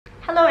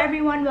Hello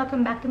everyone,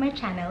 welcome back to my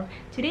channel.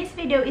 Today's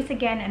video is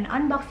again an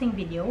unboxing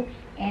video,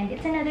 and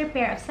it's another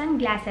pair of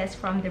sunglasses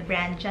from the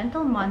brand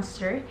Gentle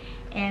Monster,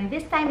 and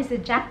this time is the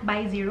Jack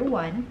by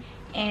 01.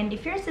 And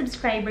if you're a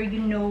subscriber, you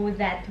know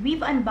that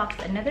we've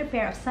unboxed another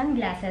pair of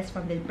sunglasses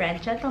from the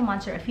brand Gentle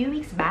Monster a few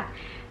weeks back.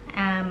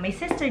 My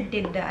sister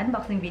did the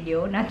unboxing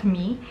video, not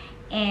me,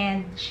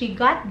 and she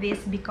got this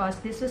because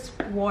this was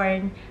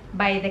worn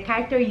by the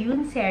character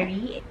Yoon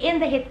Seri in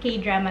the hit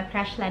Kdrama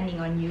Crash Landing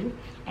on You,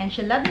 and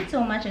she loved it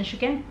so much and she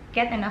can't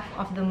get enough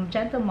of the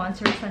Gentle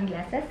Monster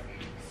sunglasses,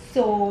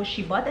 so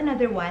she bought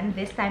another one.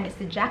 This time it's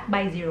the Jack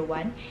by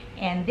 01,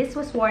 and this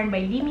was worn by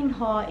Lee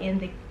Min-ho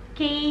in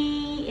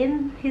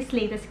his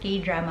latest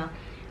K-drama,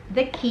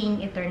 The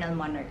King Eternal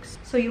Monarchs.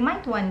 So you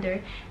might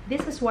wonder,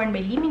 this was worn by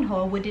Lee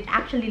Min-ho, would it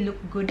actually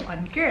look good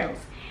on girls?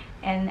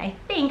 And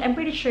I'm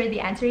pretty sure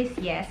the answer is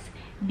yes,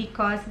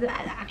 because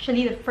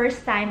actually the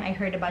first time I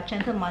heard about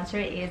Gentle Monster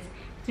is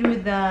through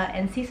the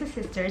Enciso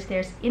sisters.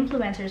 There's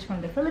influencers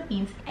from the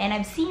Philippines, and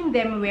I've seen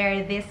them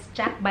wear this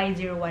Jack by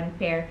 01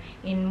 pair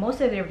in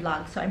most of their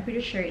vlogs, so I'm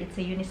pretty sure it's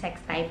a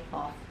unisex type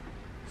of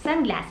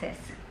sunglasses.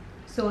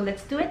 So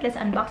let's do it, let's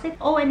unbox it.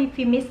 Oh, and if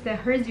you missed the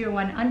Her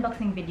 01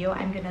 unboxing video,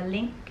 I'm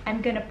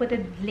gonna put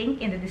a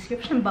link in the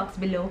description box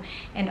below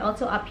and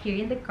also up here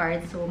in the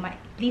card, so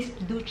please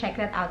do check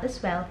that out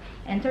as well.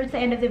 And towards the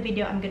end of the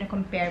video, I'm gonna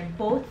compare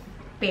both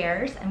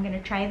pairs. I'm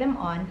gonna try them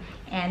on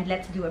and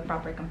let's do a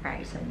proper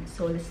comparison.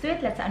 So let's do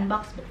it, let's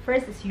unbox. But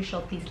first, as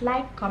usual, please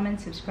like, comment,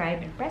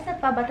 subscribe, and press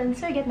that bell button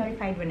so you get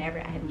notified whenever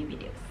I have new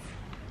videos.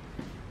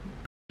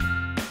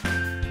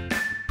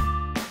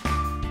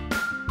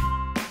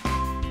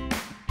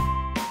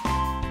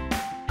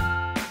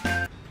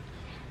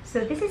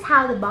 So this is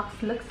how the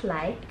box looks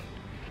like.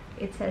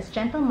 It says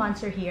Gentle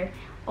Monster here.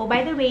 Oh,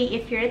 by the way,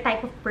 if you're a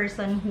type of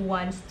person who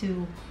wants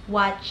to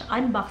watch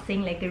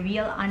unboxing, like the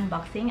real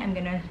unboxing, I'm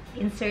gonna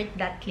insert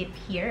that clip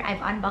here. I've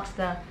unboxed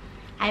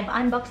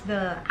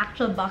the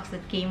actual box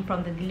that came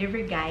from the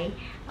delivery guy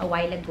a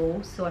while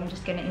ago, so I'm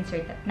just gonna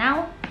insert that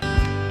now.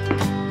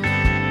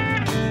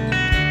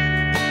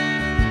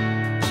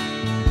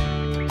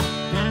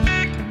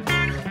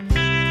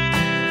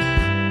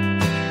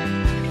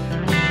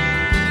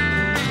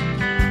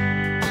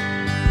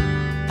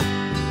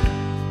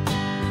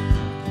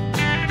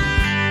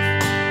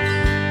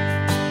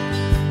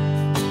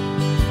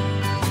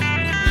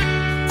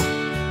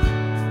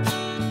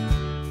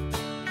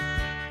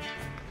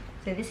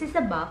 So this is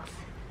the box.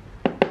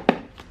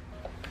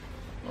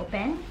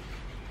 Open.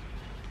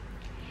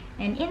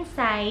 And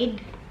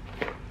inside,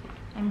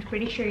 I'm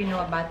pretty sure you know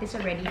about this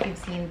already if you've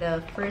seen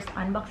the first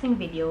unboxing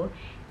video.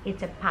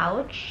 It's a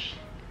pouch,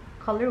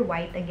 color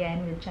white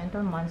again with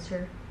Gentle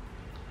Monster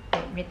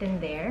written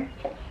there.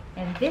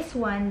 And this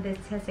one,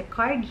 this has a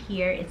card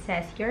here. It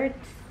says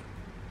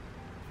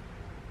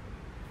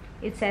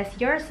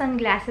your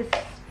sunglasses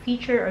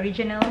feature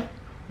original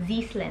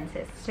Zeiss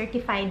lenses,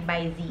 certified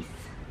by Zeiss.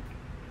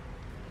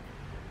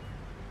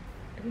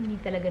 Hindi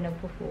talaga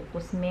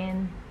nagpo-focus,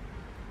 men.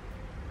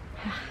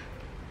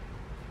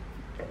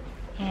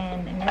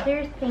 And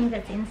another thing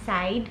that's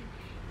inside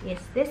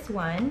is this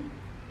one.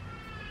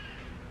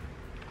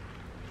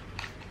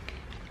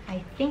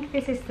 I think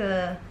this is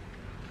the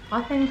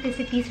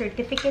authenticity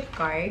certificate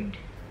card.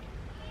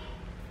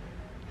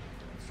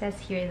 It says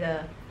here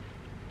the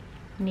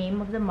name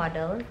of the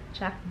model,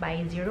 Jack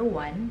by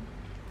 01.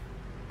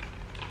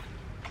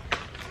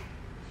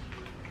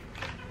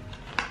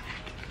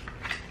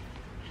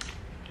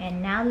 And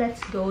now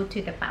let's go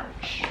to the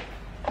pouch.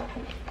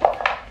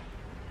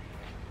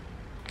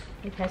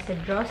 It has a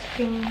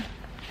drawstring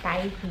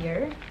tie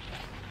here.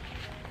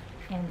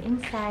 And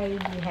inside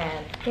you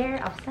have a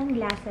pair of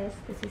sunglasses.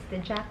 This is the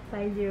Jack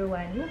by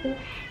 01.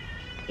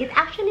 It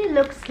actually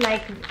looks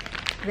like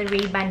the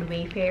Ray-Ban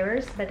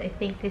Wayfarers, but I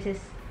think this is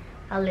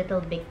a little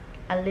bit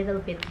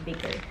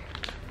bigger.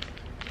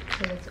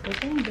 So let's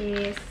open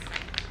this.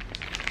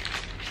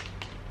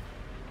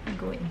 I'll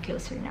go in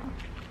closer now.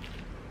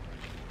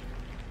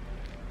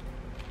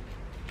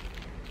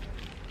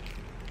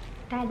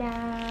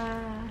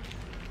 Tada!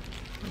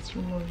 Let's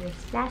remove this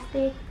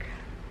plastic.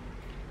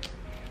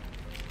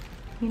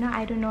 You know,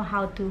 I don't know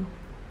how to.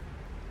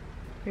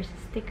 There's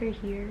a sticker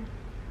here.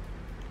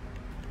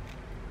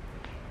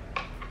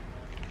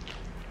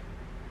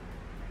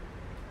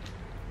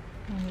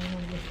 And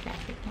remove this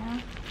plastic now.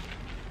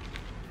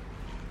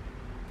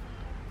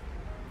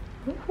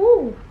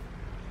 Woohoo!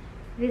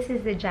 This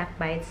is the Jack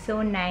by. It's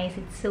so nice.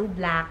 It's so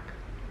black.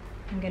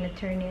 I'm gonna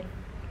turn it.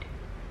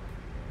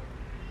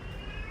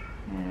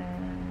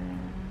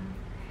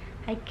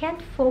 I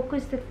can't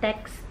focus the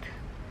text.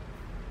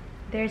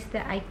 There's the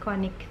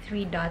iconic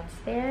 3 dots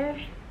there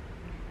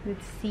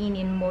that's seen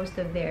in most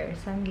of their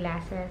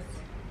sunglasses,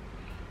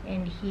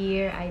 and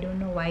here I don't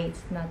know why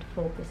it's not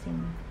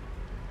focusing.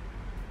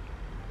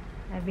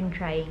 I've been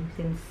trying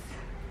since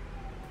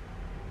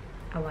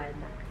a while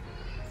back.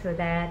 So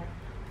that's,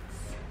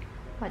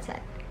 what's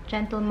that?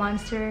 Gentle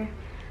Monster.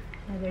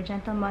 Another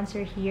Gentle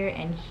Monster here,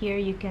 and here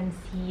you can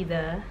see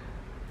the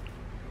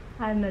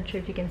I'm not sure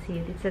if you can see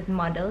it. It's a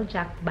model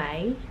Jack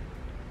by,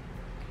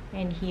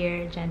 and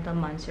here Gentle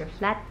Monster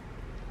flat.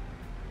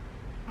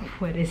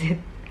 What is it?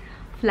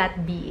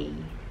 Flat BA.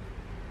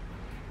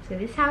 So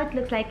this is how it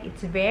looks like.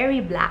 It's very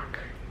black.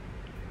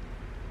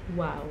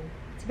 Wow,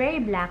 it's very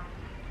black,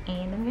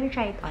 and I'm gonna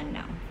try it on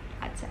now.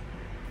 Outside.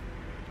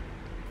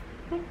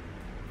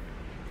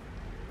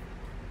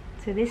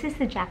 So this is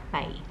the Jack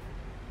by.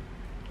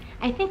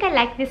 I think I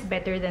like this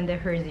better than the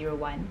Her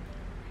 01.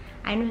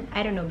 I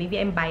don't know, maybe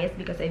I'm biased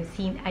because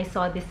I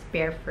saw this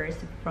pair first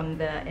from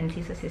the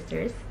Encisa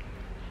sisters,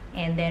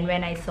 and then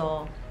when I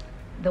saw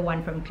the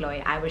one from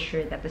CLOY, I was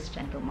sure that was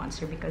Gentle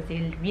Monster because they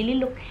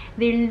look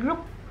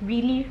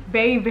really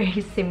very,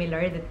 very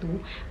similar, the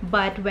two.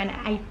 But when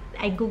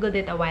I googled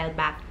it a while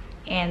back,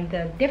 and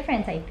the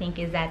difference I think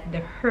is that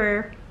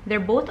they're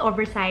both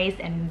oversized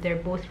and they're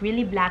both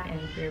really black and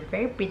they're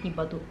very pretty,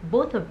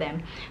 both of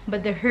them.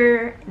 But the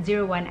Her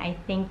 01 I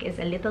think is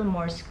a little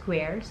more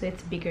square, so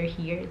it's bigger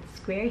here, it's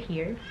square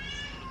here,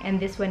 and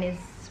this one is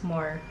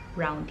more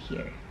round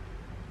here.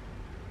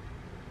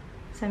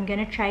 So I'm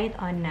gonna try it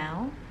on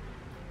now.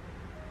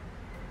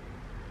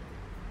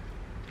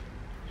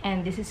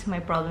 And this is my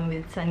problem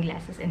with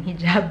sunglasses and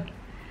hijab.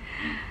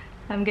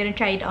 I'm gonna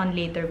try it on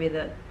later with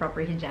a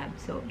proper hijab.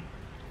 So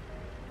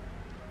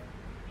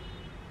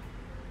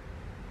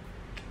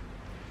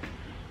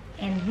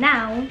and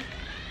now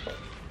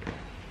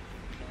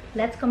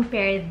let's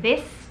compare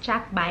this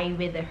Jack by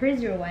with the Her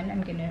 01.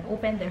 I'm gonna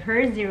open the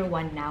Her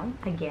 01 now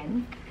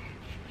again.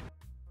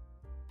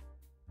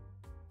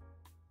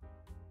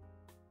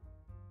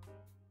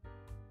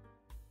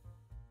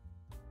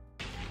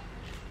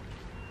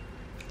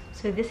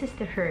 So this is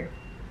the Her.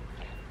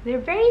 They're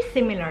very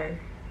similar,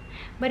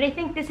 but I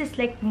think this is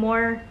like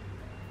more,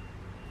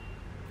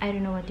 I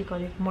don't know what you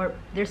call it, more,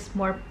 there's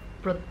more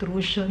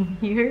protrusion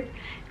here,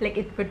 like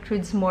it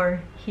protrudes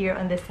more here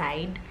on the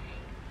side,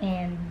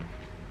 and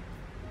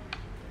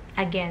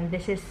again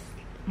this is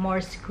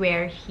more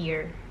square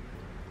here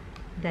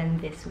than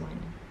this one.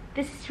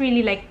 This is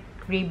really like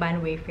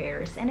Ray-Ban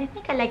Wayfarers, and I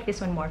think I like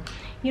this one more.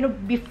 You know,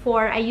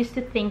 before I used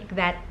to think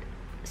that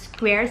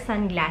square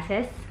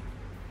sunglasses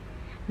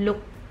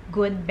look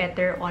good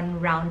better on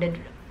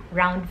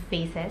round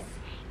faces,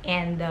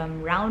 and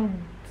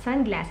round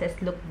sunglasses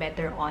look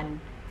better on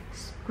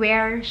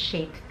square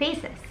shaped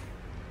faces.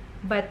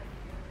 But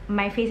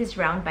my face is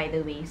round, by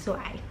the way,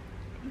 so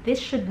this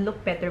should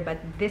look better, but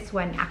this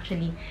one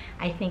actually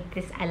I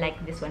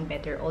like this one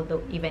better,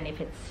 although even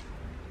if it's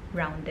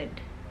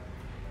rounded,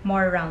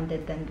 more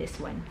rounded than this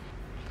one.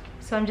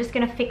 So I'm just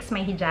gonna fix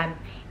my hijab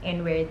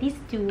and wear these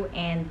two,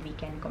 and we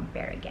can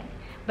compare again.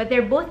 But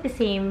they're both the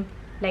same.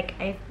 Like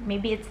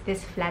maybe it's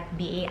this flat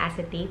BA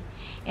acetate,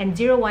 and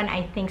 01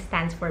 I think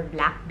stands for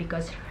black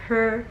because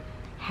Her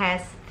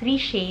has 3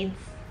 shades.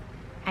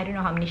 I don't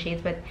know how many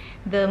shades, but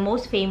the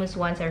most famous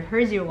ones are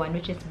Her 01,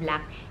 which is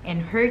black,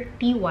 and Her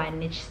T1,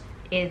 which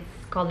is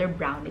color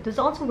brown. It was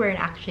also worn,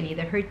 actually,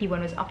 the Her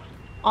T1 was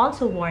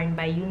also worn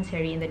by Yoon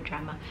Seri in the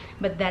drama,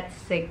 but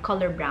that's a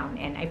color brown,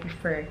 and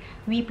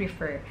we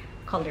prefer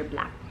color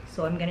black.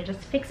 So I'm gonna just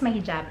fix my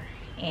hijab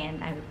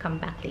and I will come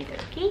back later,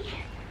 okay?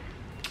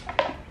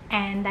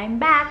 And I'm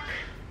back.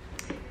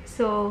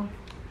 So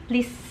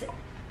please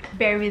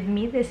bear with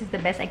me. This is the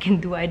best I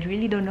can do. I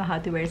really don't know how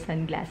to wear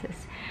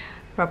sunglasses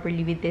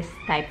properly with this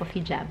type of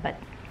hijab, but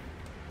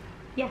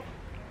yeah.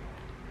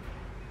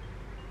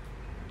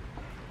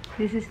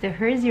 This is the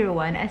Her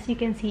 01. As you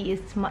can see,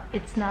 it's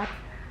not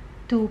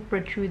too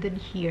protruded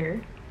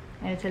here,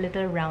 and it's a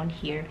little round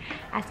here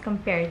as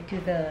compared to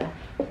the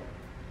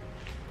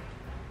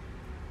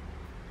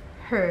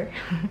Her.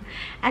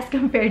 As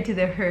compared to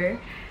the Her.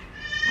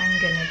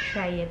 I'm gonna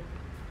try it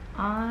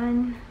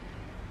on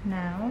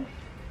now.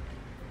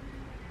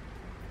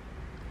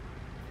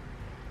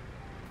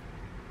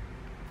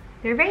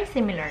 They're very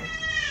similar,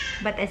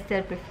 but I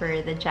still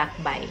prefer the Jack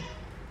by.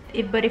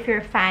 But if you're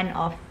a fan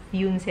of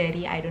Yoon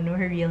Seri, I don't know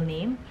her real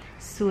name,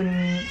 Son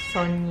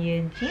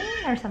Ye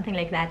Jin or something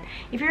like that.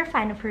 If you're a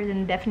fan of her,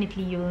 then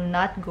definitely you'll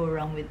not go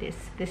wrong with this.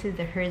 This is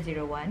the Her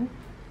 01.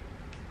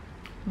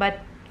 But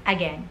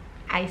again,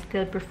 I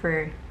still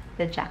prefer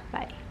the Jack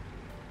by.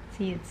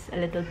 See, it's a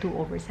little too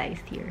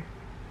oversized here.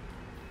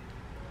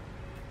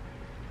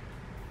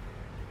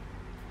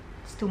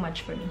 It's too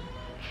much for me.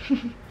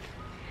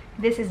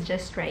 This is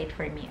just right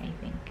for me, I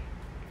think.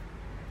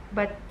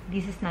 But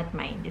this is not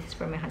mine. This is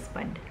for my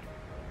husband.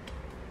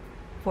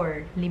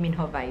 For Lee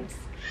Min-ho vibes.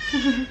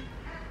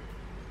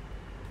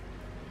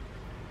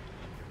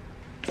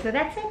 So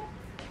that's it.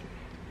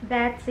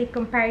 That's a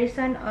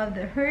comparison of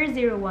the Her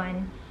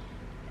 01,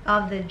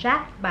 of the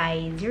Jack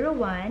by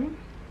 01,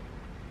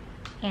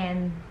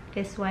 and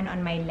this one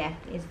on my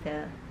left is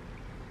the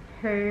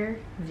Her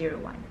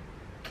 01.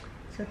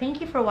 So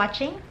thank you for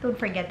watching. Don't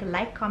forget to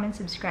like, comment,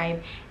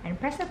 subscribe, and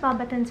press the bell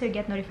button so you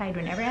get notified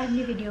whenever I have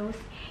new videos.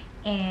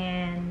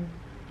 And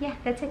yeah,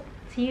 that's it.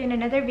 See you in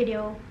another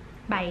video.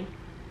 Bye.